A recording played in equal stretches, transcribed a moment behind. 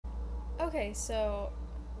Okay, so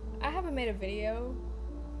I haven't made a video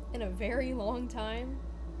in a very long time,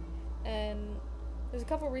 and there's a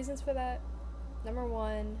couple reasons for that. Number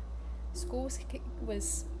one, school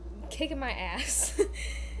was kicking my ass.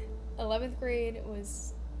 11th grade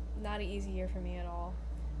was not an easy year for me at all.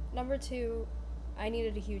 Number two, I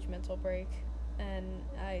needed a huge mental break, and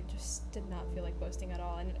I just did not feel like posting at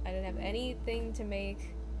all, and I didn't have anything to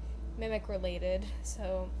make mimic related,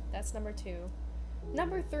 so that's number two.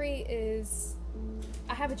 Number three is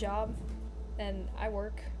I have a job and I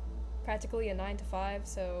work practically a 9 to 5,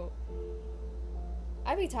 so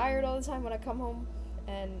I be tired all the time when I come home,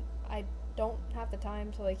 and I don't have the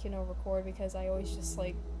time to record because I always just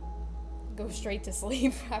go straight to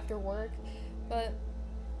sleep after work. But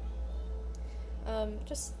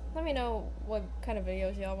just let me know what kind of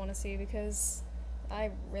videos y'all want to see because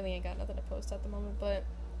I really ain't got nothing to post at the moment. But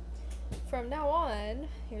from now on,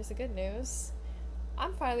 here's the good news.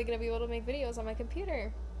 I'm finally gonna be able to make videos on my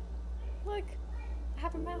computer. Look, I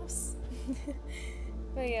have a mouse.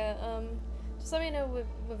 But yeah, just let me know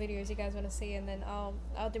what videos you guys want to see, and then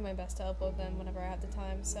I'll do my best to upload them whenever I have the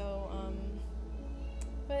time. So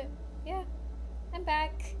but yeah, I'm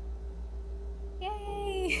back.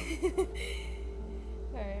 Yay!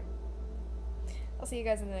 Alright. I'll see you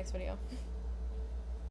guys in the next video.